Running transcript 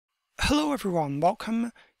Hello everyone,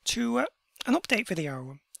 welcome to an update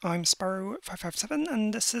video. I'm Sparrow557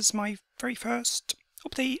 and this is my very first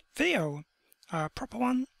update video, proper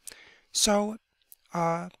one. So,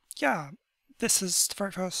 yeah, this is the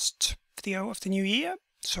very first video of the new year,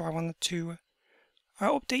 so I wanted to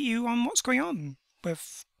update you on what's going on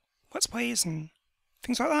with Let's Plays and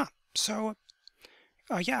things like that. So,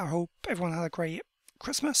 yeah, I hope everyone had a great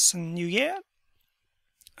Christmas and New Year,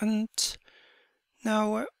 and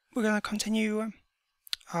now we're going to continue,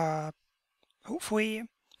 hopefully,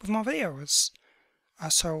 with more videos.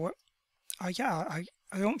 Yeah,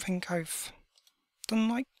 I don't think I've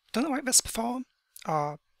done it like this before.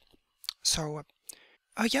 Yeah,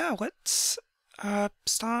 let's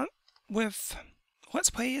start with Let's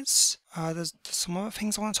Plays. There's some other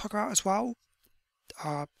things I want to talk about as well.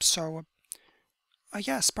 Yeah,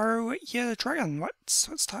 Sparrow Year the Dragon. Let's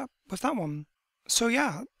start with that one. So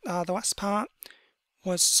yeah, the last part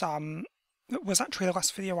was actually the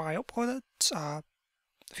last video I uploaded a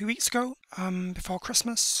few weeks ago, before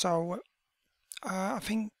Christmas. So I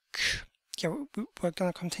think, yeah, we're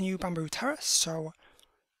gonna continue Bamboo Terrace. So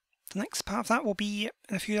the next part of that will be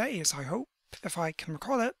in a few days, I hope, if I can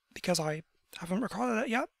record it, because I haven't recorded it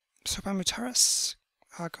yet. So Bamboo Terrace,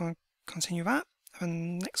 I'm gonna continue that.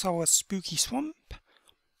 And next level is Spooky Swamp.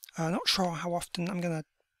 Not sure how often I'm gonna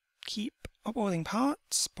keep uploading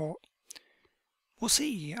parts, but we'll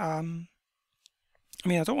see. I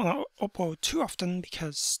mean, I don't want to upload too often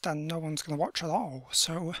because then no one's going to watch at all.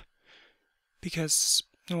 So, because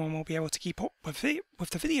no one will be able to keep up with the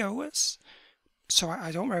videos. So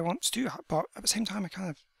I don't really want to do that. But at the same time, I kind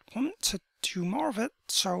of want to do more of it.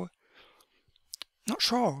 So, not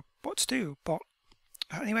sure what to do. But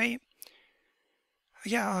anyway,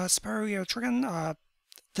 yeah, Sparrow Year Dragon.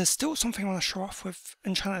 There's still something I want to show off with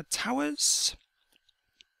Enchanted Towers.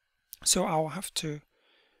 So I'll have to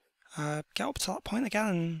get up to that point again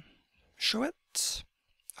and show it.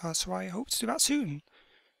 So I hope to do that soon.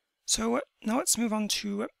 So now let's move on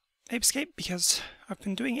to Ape Escape, because I've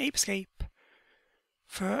been doing Ape Escape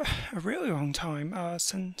for a really long time,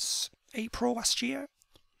 since April last year.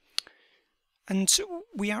 And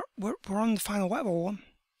we're on the final level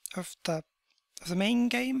of the main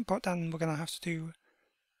game, but then we're gonna have to do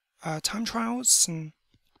time trials and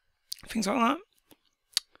things like that.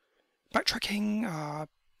 Backtracking,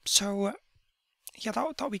 so yeah,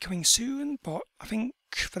 that'll be coming soon, but I think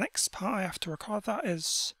the next part I have to record that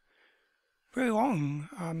is really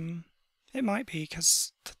long. It might be,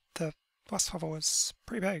 because the last level is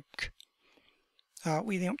pretty big,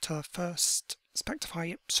 leading up to the first Spectre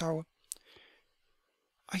fight, so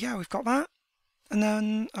yeah, we've got that. And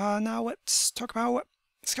then now let's talk about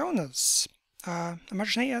Skeletons,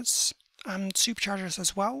 Imaginators, and Superchargers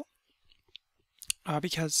as well,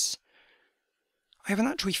 because I haven't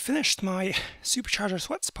actually finished my Superchargers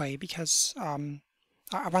Let's Play, because I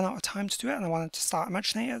ran out of time to do it and I wanted to start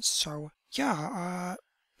Imaginators. So yeah,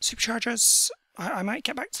 Superchargers, I might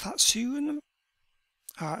get back to that soon,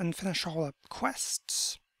 and finish all the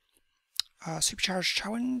quests. Supercharged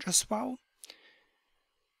Challenge as well.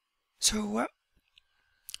 So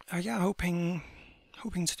yeah, hoping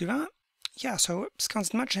to do that. Yeah, so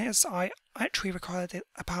Skeletons and Imaginators, I actually recorded it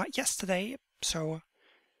a yesterday, so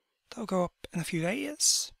that'll go up in a few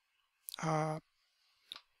days. Yeah,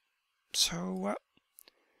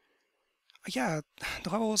 the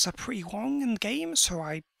levels are pretty long in the game, so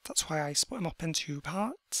that's why I split them up into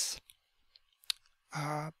parts.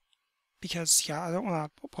 Because yeah, I don't want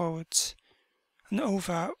to upload an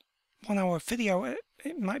over 1 hour video.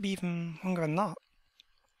 It might be even longer than that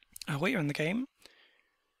later in the game.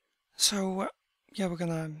 So yeah, we're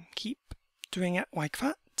gonna keep doing it like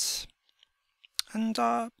that, and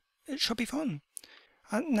it should be fun.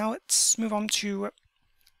 Now let's move on to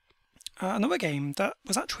another game that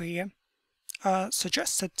was actually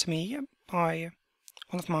suggested to me by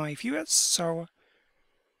one of my viewers. So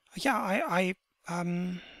yeah,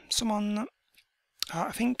 someone,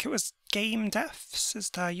 I think it was Game Deaths is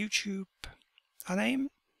their YouTube name.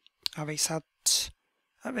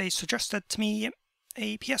 They suggested to me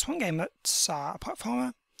a PS1 game that's a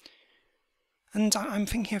platformer, and I'm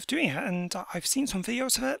thinking of doing it, and I've seen some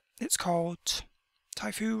videos of it. It's called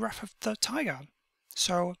Taifu Wrath of the Tiger.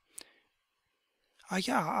 So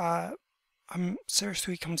yeah, I'm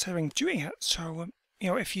seriously considering doing it. So you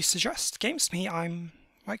know, if you suggest games to me, I'm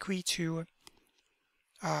likely to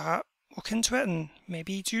look into it and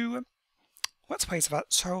maybe do Let's Plays of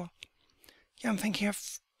it. So yeah, I'm thinking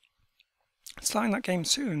of starting that game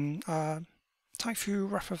soon. Taifu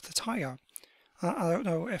Wrath of the Tiger. I don't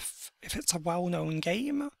know if it's a well-known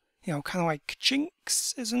game, you know, kind of like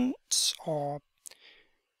Jinx isn't, or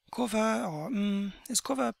Glover, or is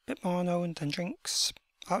Glover a bit more known than Jinx?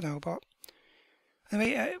 I don't know, but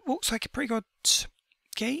anyway, it looks like a pretty good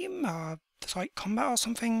game. There's like combat or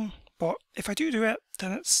something, but if I do it,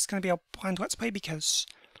 then it's going to be a blind let's play because,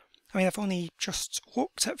 I mean, I've only just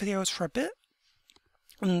looked at videos for a bit,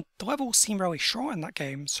 and the levels seem really short in that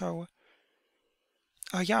game, so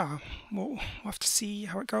yeah, we'll have to see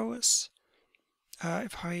how it goes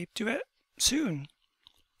if I do it soon.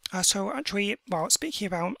 So actually, well, speaking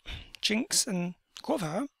about Jinx and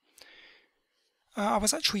Glover, I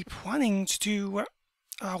was actually planning to do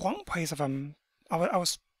long plays of them. I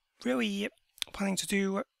was really planning to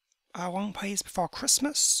do long plays before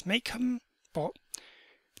Christmas, make them, but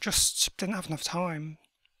just didn't have enough time.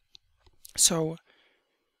 So,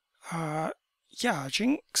 yeah,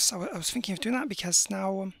 Jinx, I was thinking of doing that because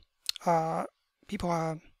now people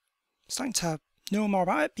are starting to know more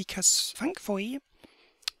about it because, thankfully,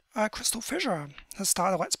 Crystal Fissure has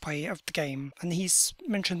started a Let's Play of the game, and he's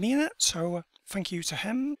mentioned me in it, so thank you to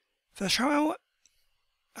him for the shout out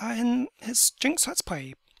in his Jinx Let's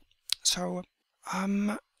Play. So,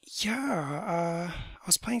 yeah, I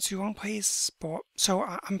was planning to do long plays, but so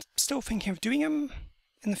I'm still thinking of doing them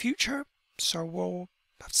in the future, so we'll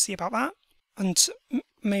have to see about that. And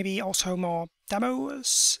maybe also more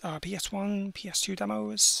demos, PS1, PS2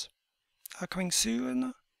 demos are coming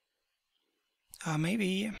soon.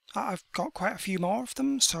 Maybe I've got quite a few more of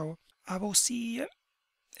them, so I will see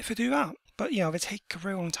if I do that. But, you know, they take a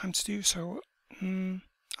very long time to do, so I'm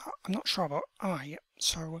not sure about I.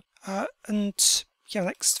 So, and yeah,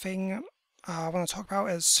 next thing I want to talk about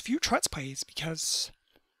is future Let's Plays, because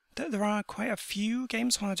there are quite a few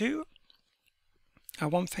games I want to do.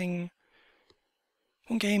 One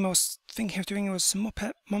game I was thinking of doing was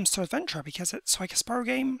Muppet Monster Adventure, because it's like a Spyro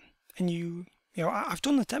game, and you know, I've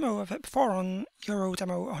done the demo of it before on Euro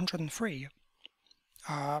Demo 103.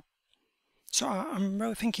 So I'm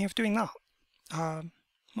really thinking of doing that.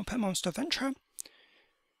 Muppet Monster Adventure.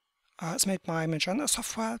 It's made by Magenta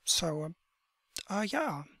Software, so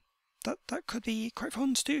yeah, that could be quite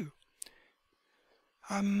fun to do.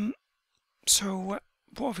 So what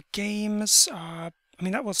other games? I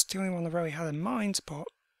mean, that was the only one I really had in mind, but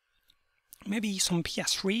maybe some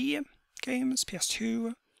PS3 games,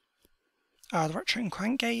 PS2, the Ratchet and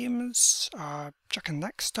Clank games, Jak and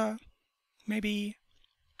Daxter, maybe,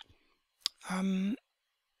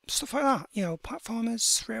 stuff like that. You know,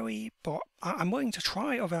 platformers really, but I'm willing to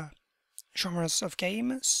try other genres of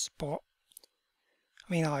games, but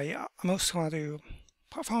I mean, I mostly want to do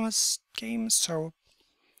platformers games, so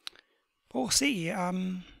we'll see. Yeah,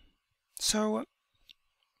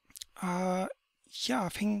 I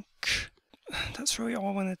think that's really all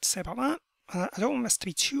I wanted to say about that. I don't want this to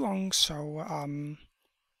be too long, so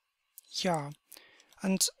yeah.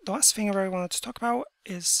 And the last thing I really wanted to talk about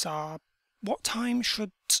is what time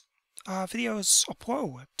should videos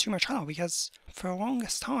upload to my channel, because for the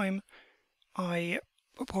longest time I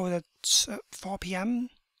uploaded at 4 PM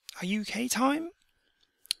UK time,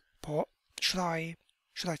 but should I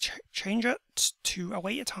change it to a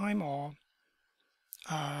later time or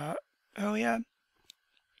earlier?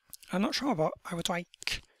 I'm not sure, but I would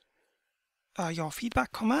like your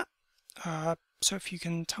feedback on that. So if you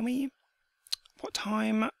can tell me what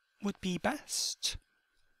time would be best,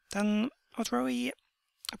 then I'd really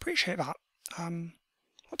appreciate that.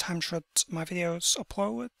 What time should my videos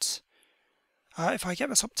upload? If I get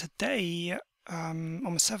this up today, on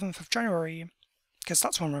the 7th of January, because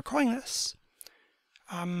that's when I'm recording this,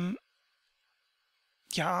 yeah,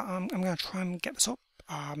 I'm going to try and get this up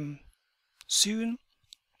soon.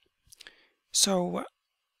 So,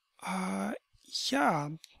 yeah,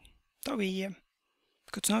 that'll be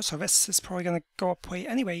good to know. So this is probably going to go up late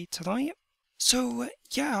anyway tonight. So,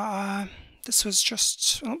 yeah, this was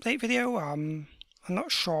just an update video. I'm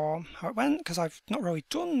not sure how it went, because I've not really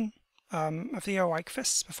done a video like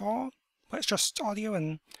this before, but it's just audio,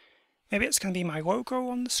 and maybe it's going to be my logo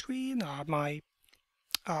on the screen, my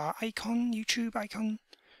icon, YouTube icon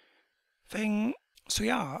thing. So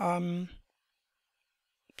yeah,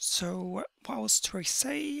 so what else do I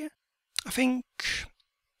say? I think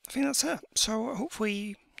that's it. So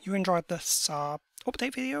hopefully you enjoyed this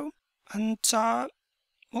update video, and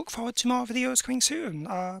look forward to more videos coming soon.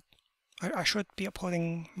 I should be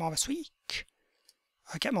uploading more this week.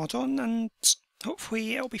 Get more done, and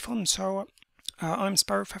hopefully it'll be fun. So I'm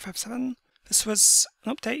Sparrow557. This was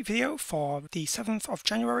an update video for the 7th of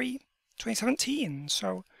January 2017.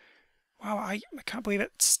 So wow, I can't believe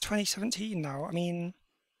it's 2017 now. I mean,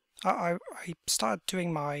 I started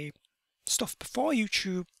doing my stuff before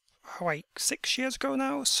YouTube like 6 years ago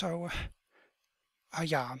now, so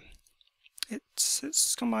yeah,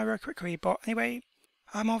 it's gone by very quickly. But anyway,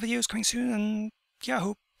 more videos coming soon, and yeah, I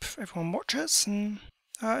hope everyone watches and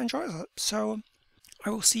enjoys it. So I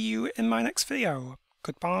will see you in my next video.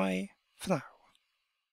 Goodbye for now.